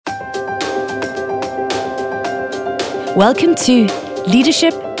Welcome to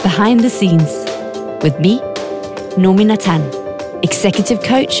Leadership Behind the Scenes with me, Nomi Natan, executive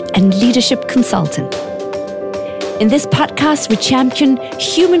coach and leadership consultant. In this podcast, we champion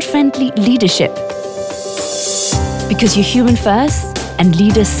human-friendly leadership because you're human first and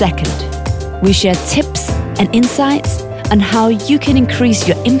leader second. We share tips and insights on how you can increase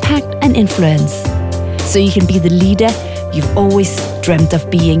your impact and influence so you can be the leader you've always dreamt of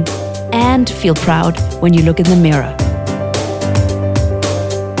being and feel proud when you look in the mirror.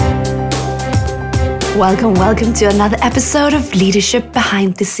 Welcome to another episode of Leadership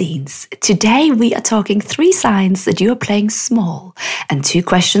Behind the Scenes. Today we are talking 3 signs that you are playing small and 2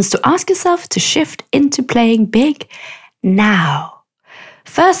 questions to ask yourself to shift into playing big now.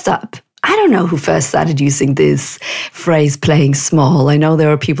 First up, I don't know who first started using this phrase, playing small. I know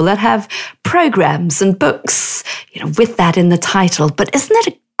there are people that have programs and books, with that in the title, but isn't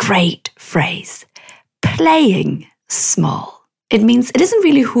that a great phrase? Playing small. It means it isn't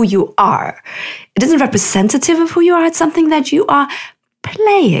really who you are. It isn't representative of who you are. It's something that you are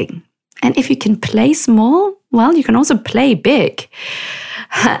playing. And if you can play small, well, you can also play big.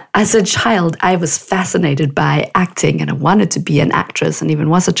 As a child, I was fascinated by acting and I wanted to be an actress and even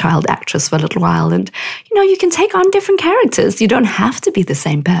was a child actress for a little while. And, you can take on different characters. You don't have to be the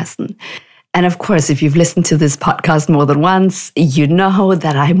same person. And of course, if you've listened to this podcast more than once, you know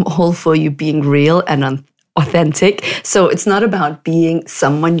that I'm all for you being real and authentic. So it's not about being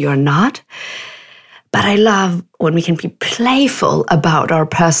someone you're not. But I love when we can be playful about our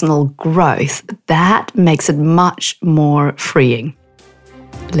personal growth. That makes it much more freeing.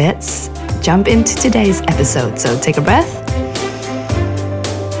 Let's jump into today's episode. So take a breath.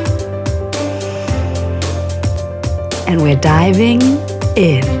 And we're diving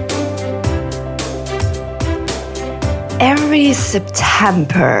in. Every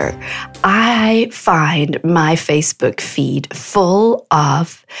September, I find my Facebook feed full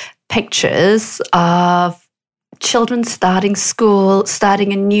of pictures of children starting school,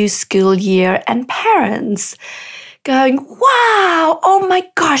 starting a new school year, and parents going, wow, oh my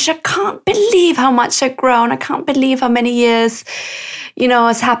gosh, I can't believe how much I've grown. I can't believe how many years,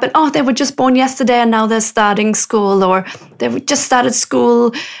 has happened. Oh, they were just born yesterday and now they're starting school, or they just started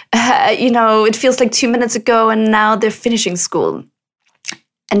school, it feels like 2 minutes ago and now they're finishing school.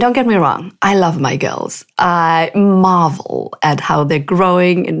 And don't get me wrong, I love my girls. I marvel at how they're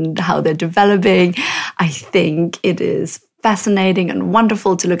growing and how they're developing. I think it is fascinating and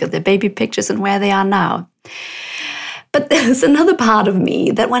wonderful to look at their baby pictures and where they are now. But there's another part of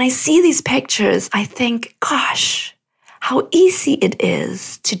me that when I see these pictures, I think, gosh, how easy it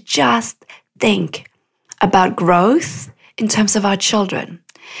is to just think about growth in terms of our children.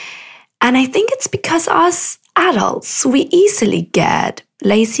 And I think it's because us adults, we easily get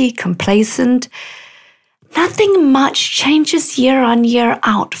lazy, complacent. Nothing much changes year on, year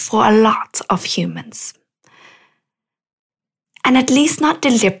out for a lot of humans. And at least not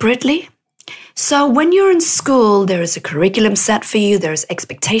deliberately. So when you're in school, there is a curriculum set for you. There's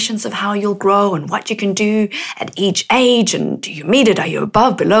expectations of how you'll grow and what you can do at each age. And do you meet it? Are you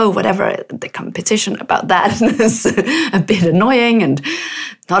above, below, whatever? The competition about that is a bit annoying and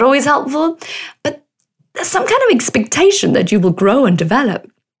not always helpful. But there's some kind of expectation that you will grow and develop.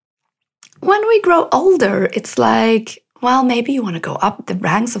 When we grow older, it's like, well, maybe you want to go up the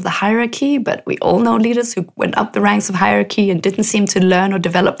ranks of the hierarchy, but we all know leaders who went up the ranks of hierarchy and didn't seem to learn or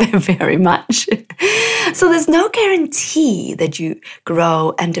develop very much. So there's no guarantee that you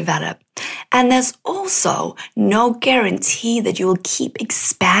grow and develop. And there's also no guarantee that you will keep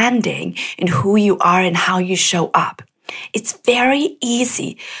expanding in who you are and how you show up. It's very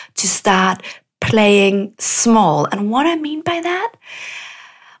easy to start playing small. And what I mean by that?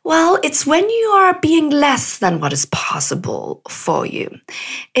 Well, it's when you are being less than what is possible for you.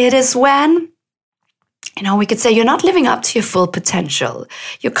 It is when, we could say you're not living up to your full potential.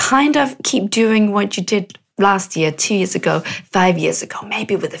 You kind of keep doing what you did last year, 2 years ago, 5 years ago,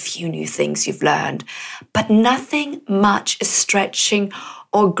 maybe with a few new things you've learned, but nothing much is stretching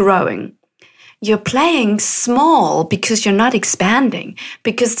or growing. You're playing small because you're not expanding,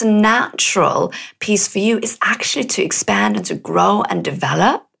 because the natural piece for you is actually to expand and to grow and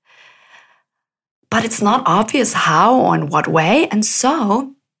develop. But it's not obvious how or in what way. And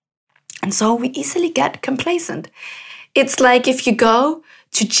so we easily get complacent. It's like if you go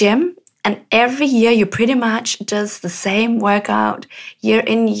to gym and every year you pretty much does the same workout year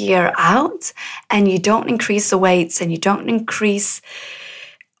in, year out, and you don't increase the weights and you don't increase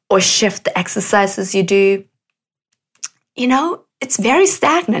or shift the exercises you do, it's very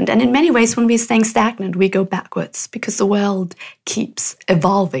stagnant. And in many ways, when we're staying stagnant, we go backwards because the world keeps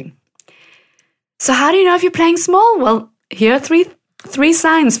evolving. So how do you know if you're playing small? Well, here are three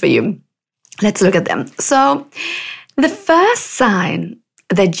signs for you. Let's look at them. So the first sign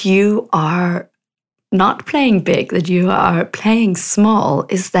that you are not playing big, that you are playing small,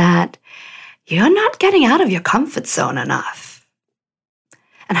 is that you're not getting out of your comfort zone enough.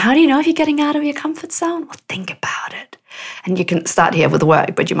 And how do you know if you're getting out of your comfort zone? Well, think about it. And you can start here with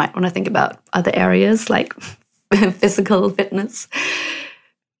work, but you might want to think about other areas like physical fitness.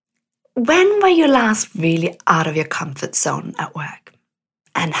 When were you last really out of your comfort zone at work?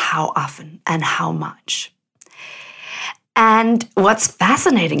 And how often and how much? And what's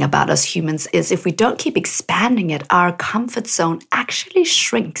fascinating about us humans is if we don't keep expanding it, our comfort zone actually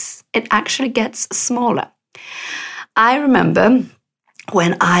shrinks. It actually gets smaller. I remember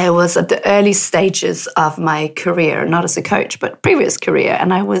when I was at the early stages of my career, not as a coach, but previous career,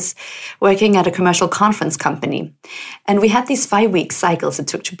 and I was working at a commercial conference company. And we had these 5-week cycles it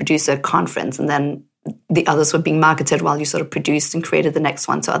took to produce a conference, and then the others were being marketed while you sort of produced and created the next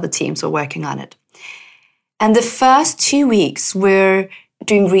one, so other teams were working on it. And the first 2 weeks we're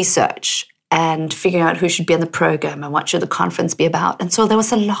doing research and figuring out who should be in the program and what should the conference be about. And so there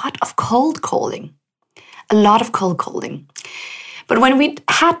was a lot of cold calling. But when we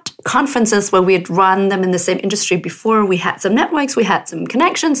had conferences where we had run them in the same industry before, we had some networks, we had some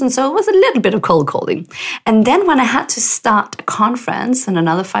connections, and so it was a little bit of cold calling. And then when I had to start a conference in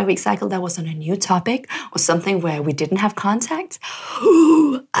another 5-week cycle that was on a new topic or something where we didn't have contact,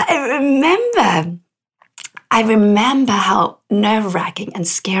 I remember how nerve-wracking and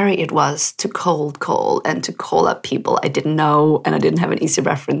scary it was to cold call and to call up people I didn't know and I didn't have an easy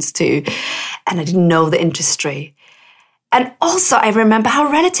reference to, and I didn't know the industry. And also, I remember how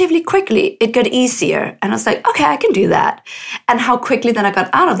relatively quickly it got easier. And I was like, okay, I can do that. And how quickly then I got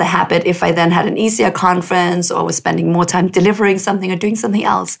out of the habit if I then had an easier conference or was spending more time delivering something or doing something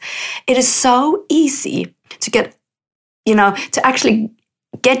else. It is so easy to get, to actually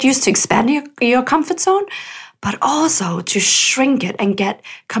get used to expanding your comfort zone, but also to shrink it and get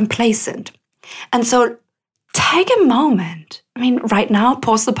complacent. And so take a moment. Right now,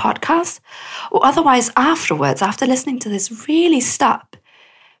 pause the podcast, or otherwise afterwards, after listening to this, really stop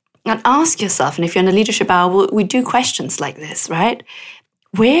and ask yourself, and if you're in a leadership hour, we do questions like this, right?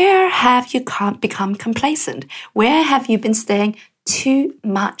 Where have you become complacent? Where have you been staying too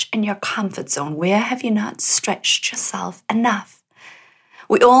much in your comfort zone? Where have you not stretched yourself enough?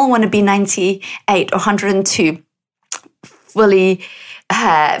 We all want to be 98 or 102, fully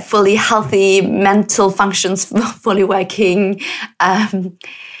healthy, mental functions fully working,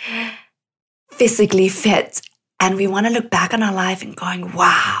 physically fit. And we want to look back on our life and going,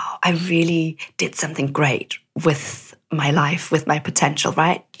 wow, I really did something great with my life, with my potential,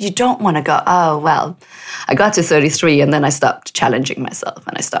 right? You don't want to go, oh, well, I got to 33 and then I stopped challenging myself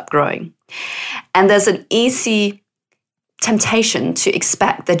and I stopped growing. And there's an easy temptation to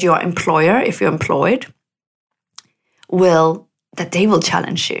expect that your employer, if you're employed, that they will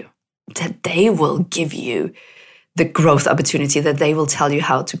challenge you, that they will give you the growth opportunity, that they will tell you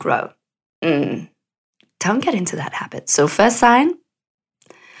how to grow. Don't get into that habit. So first sign,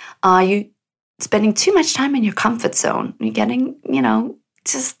 are you spending too much time in your comfort zone? You're getting,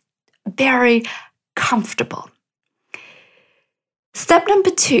 just very comfortable. Step number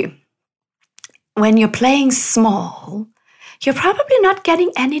 2, when you're playing small, you're probably not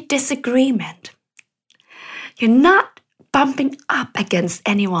getting any disagreement. You're not bumping up against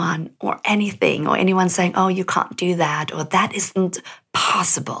anyone or anything, or anyone saying, oh, you can't do that, or that isn't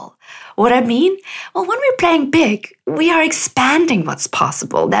possible. What I mean? Well, when we're playing big, we are expanding what's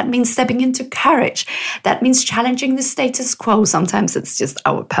possible. That means stepping into courage. That means challenging the status quo. Sometimes it's just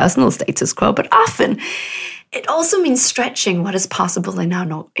our personal status quo, but often it also means stretching what is possible in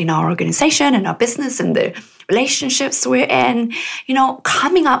our organization, in our business, in the relationships we're in,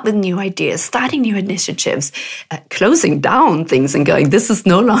 coming up with new ideas, starting new initiatives, closing down things and going, this is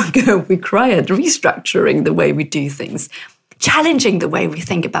no longer required, restructuring the way we do things, challenging the way we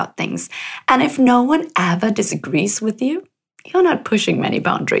think about things. And if no one ever disagrees with you, you're not pushing many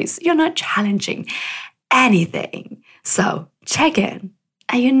boundaries. You're not challenging anything. So check in.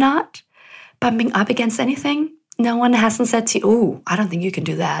 Are you not bumping up against anything? No one hasn't said to you, oh, I don't think you can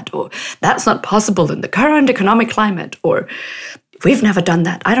do that, or that's not possible in the current economic climate, or we've never done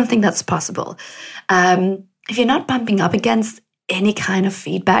that. I don't think that's possible. If you're not bumping up against any kind of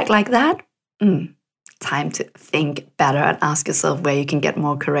feedback like that, time to think better and ask yourself where you can get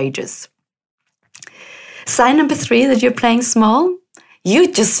more courageous. Sign number 3 that you're playing small,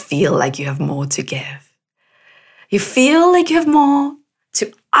 you just feel like you have more to give. You feel like you have more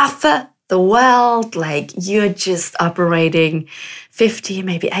to offer the world, like you're just operating 50,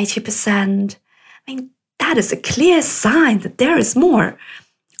 maybe 80%, I mean, that is a clear sign that there is more.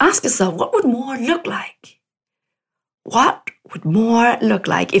 Ask yourself, what would more look like? What would more look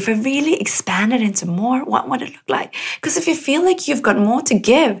like? If I really expanded into more, what would it look like? Because if you feel like you've got more to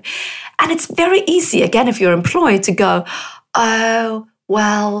give, and it's very easy, again, if you're employed, to go, oh,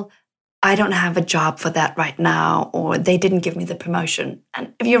 well, I don't have a job for that right now, or they didn't give me the promotion.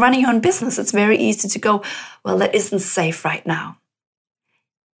 And if you're running your own business, it's very easy to go, well, that isn't safe right now.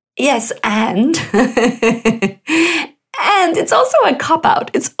 Yes, and and it's also a cop-out.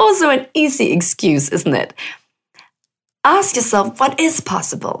 It's also an easy excuse, isn't it? Ask yourself, what is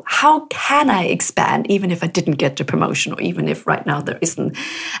possible? How can I expand even if I didn't get the promotion, or even if right now there isn't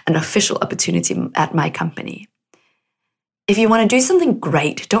an official opportunity at my company? If you want to do something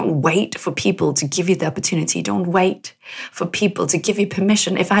great, don't wait for people to give you the opportunity. Don't wait for people to give you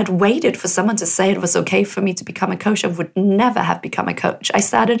permission. If I had waited for someone to say it was okay for me to become a coach, I would never have become a coach. I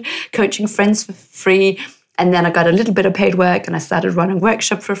started coaching friends for free, and then I got a little bit of paid work, and I started running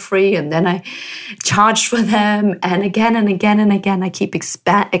workshops for free, and then I charged for them. And again and again and again, I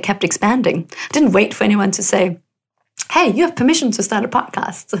kept expanding. I didn't wait for anyone to say, hey, you have permission to start a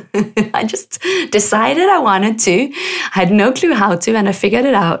podcast. I just decided I wanted to. I had no clue how to, and I figured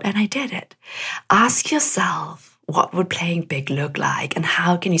it out, and I did it. Ask yourself, what would playing big look like, and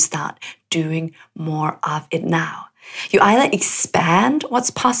how can you start doing more of it now? You either expand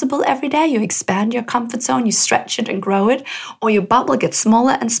what's possible every day, you expand your comfort zone, you stretch it and grow it, or your bubble gets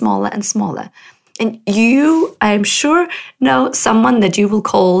smaller and smaller and smaller. And you, I'm sure, know someone that you will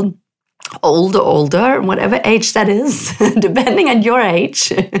call older, whatever age that is, depending on your age.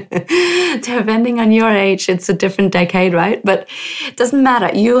 Depending on your age, it's a different decade, right? But it doesn't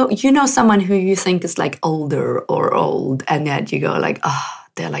matter. You know someone who you think is like older or old, and yet you go like, oh,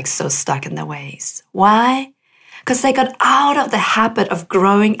 they're like so stuck in their ways. Why? Because they got out of the habit of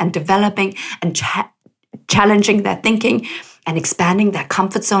growing and developing and challenging their thinking and expanding their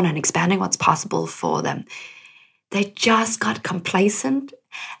comfort zone and expanding what's possible for them. They just got complacent,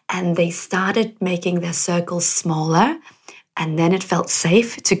 and they started making their circles smaller, and then it felt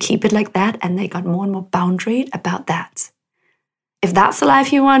safe to keep it like that, and they got more and more boundaried about that. If that's the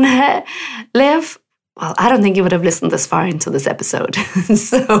life you want to live, well, I don't think you would have listened this far into this episode.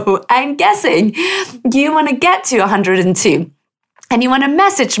 So I'm guessing you want to get to 102, and you want to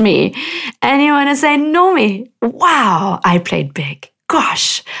message me, and you want to say, Noomi, wow, I played big.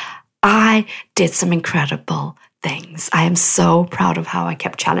 Gosh, I did some incredible things. I am so proud of how I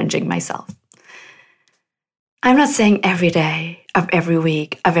kept challenging myself. I'm not saying every day of every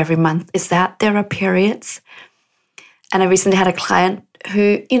week of every month is that. There are periods. And I recently had a client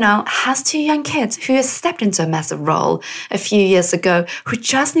who, has 2 young kids, who has stepped into a massive role a few years ago, who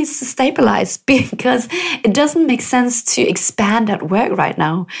just needs to stabilize because it doesn't make sense to expand at work right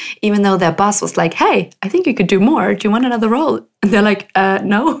now, even though their boss was like, hey, I think you could do more. Do you want another role? And they're like,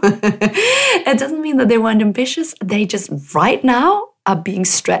 no. It doesn't mean that they weren't ambitious. They just right now are being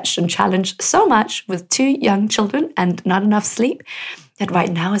stretched and challenged so much with 2 young children and not enough sleep that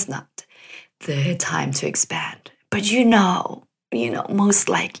right now is not the time to expand. But most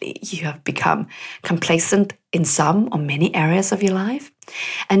likely you have become complacent in some or many areas of your life,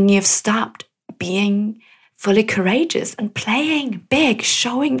 and you've stopped being fully courageous and playing big,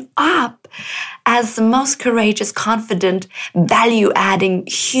 showing up as the most courageous, confident, value-adding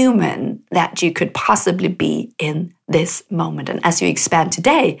human that you could possibly be in this moment. And as you expand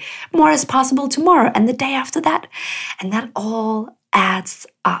today, more is possible tomorrow and the day after that. And that all adds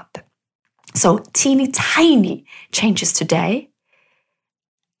up. So teeny tiny changes today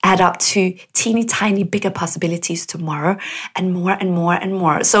add up to teeny tiny bigger possibilities tomorrow, and more and more and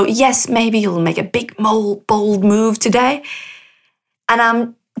more. So yes, maybe you'll make a big, bold move today. And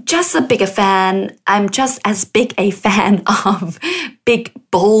I'm just a bigger fan. I'm just as big a fan of big,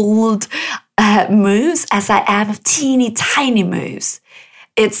 bold moves as I am of teeny tiny moves.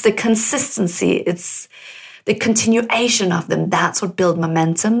 It's the consistency. It's the continuation of them. That's what builds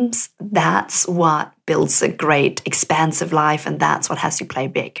momentums. That's what builds a great, expansive life. And that's what has you play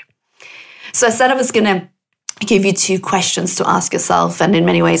big. So I said I was going to give you 2 questions to ask yourself. And in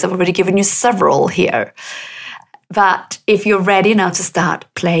many ways, I've already given you several here. But if you're ready now to start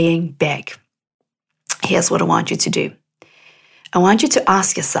playing big, here's what I want you to do. I want you to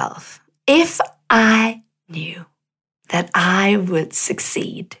ask yourself, if I knew that I would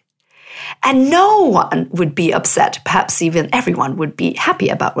succeed, and no one would be upset, perhaps even everyone would be happy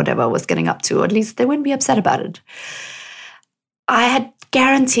about whatever I was getting up to, or at least they wouldn't be upset about it. I had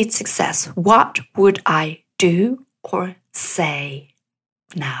guaranteed success. What would I do or say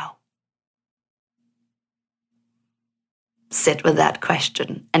now? sit with that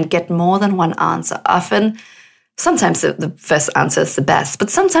question and get more than one answer. Sometimes the first answer is the best, but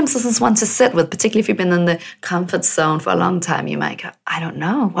sometimes this is one to sit with, particularly if you've been in the comfort zone for a long time. You might go, I don't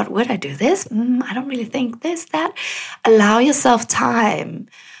know, what would I do? This? I don't really think this, that. Allow yourself time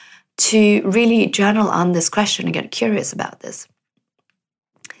to really journal on this question and get curious about this.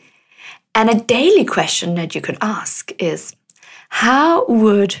 And a daily question that you could ask is, how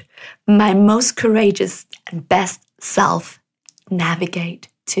would my most courageous and best self navigate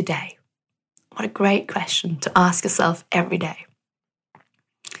today? What a great question to ask yourself every day.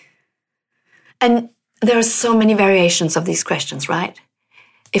 And there are so many variations of these questions, right?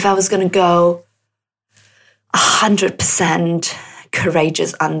 If I was going to go 100%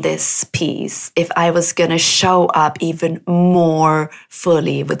 courageous on this piece, if I was going to show up even more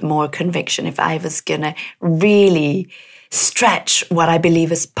fully with more conviction, if I was going to really stretch what I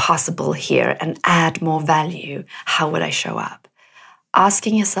believe is possible here and add more value, how would I show up?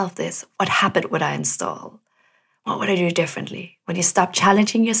 Asking yourself this, what habit would I install? What would I do differently? When you stop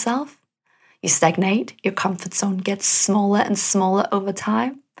challenging yourself, you stagnate, your comfort zone gets smaller and smaller over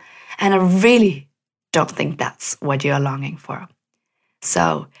time. And I really don't think that's what you're longing for.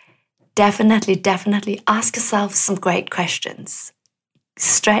 So definitely ask yourself some great questions.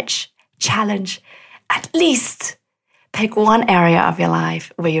 Stretch, challenge, at least pick one area of your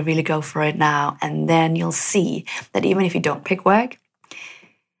life where you really go for it now. And then you'll see that even if you don't pick work,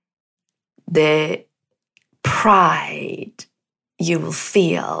 the pride you will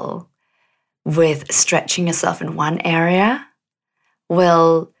feel with stretching yourself in one area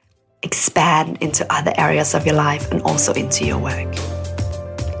will expand into other areas of your life and also into your work.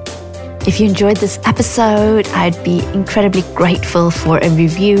 If you enjoyed this episode, I'd be incredibly grateful for a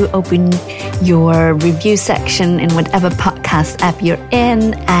review. Open your review section in whatever podcast app you're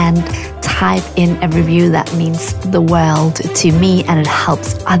in and type in a review. That means the world to me and it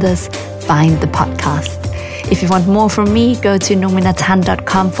helps others find the podcast. If you want more from me, go to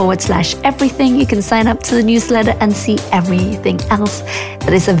nominatan.com/everything. You can sign up to the newsletter and see everything else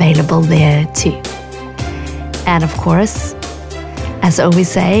that is available there too. And of course, as I always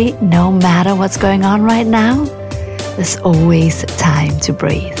say, no matter what's going on right now, there's always time to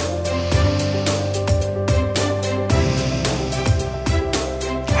breathe.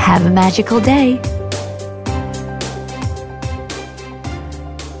 Have a magical day.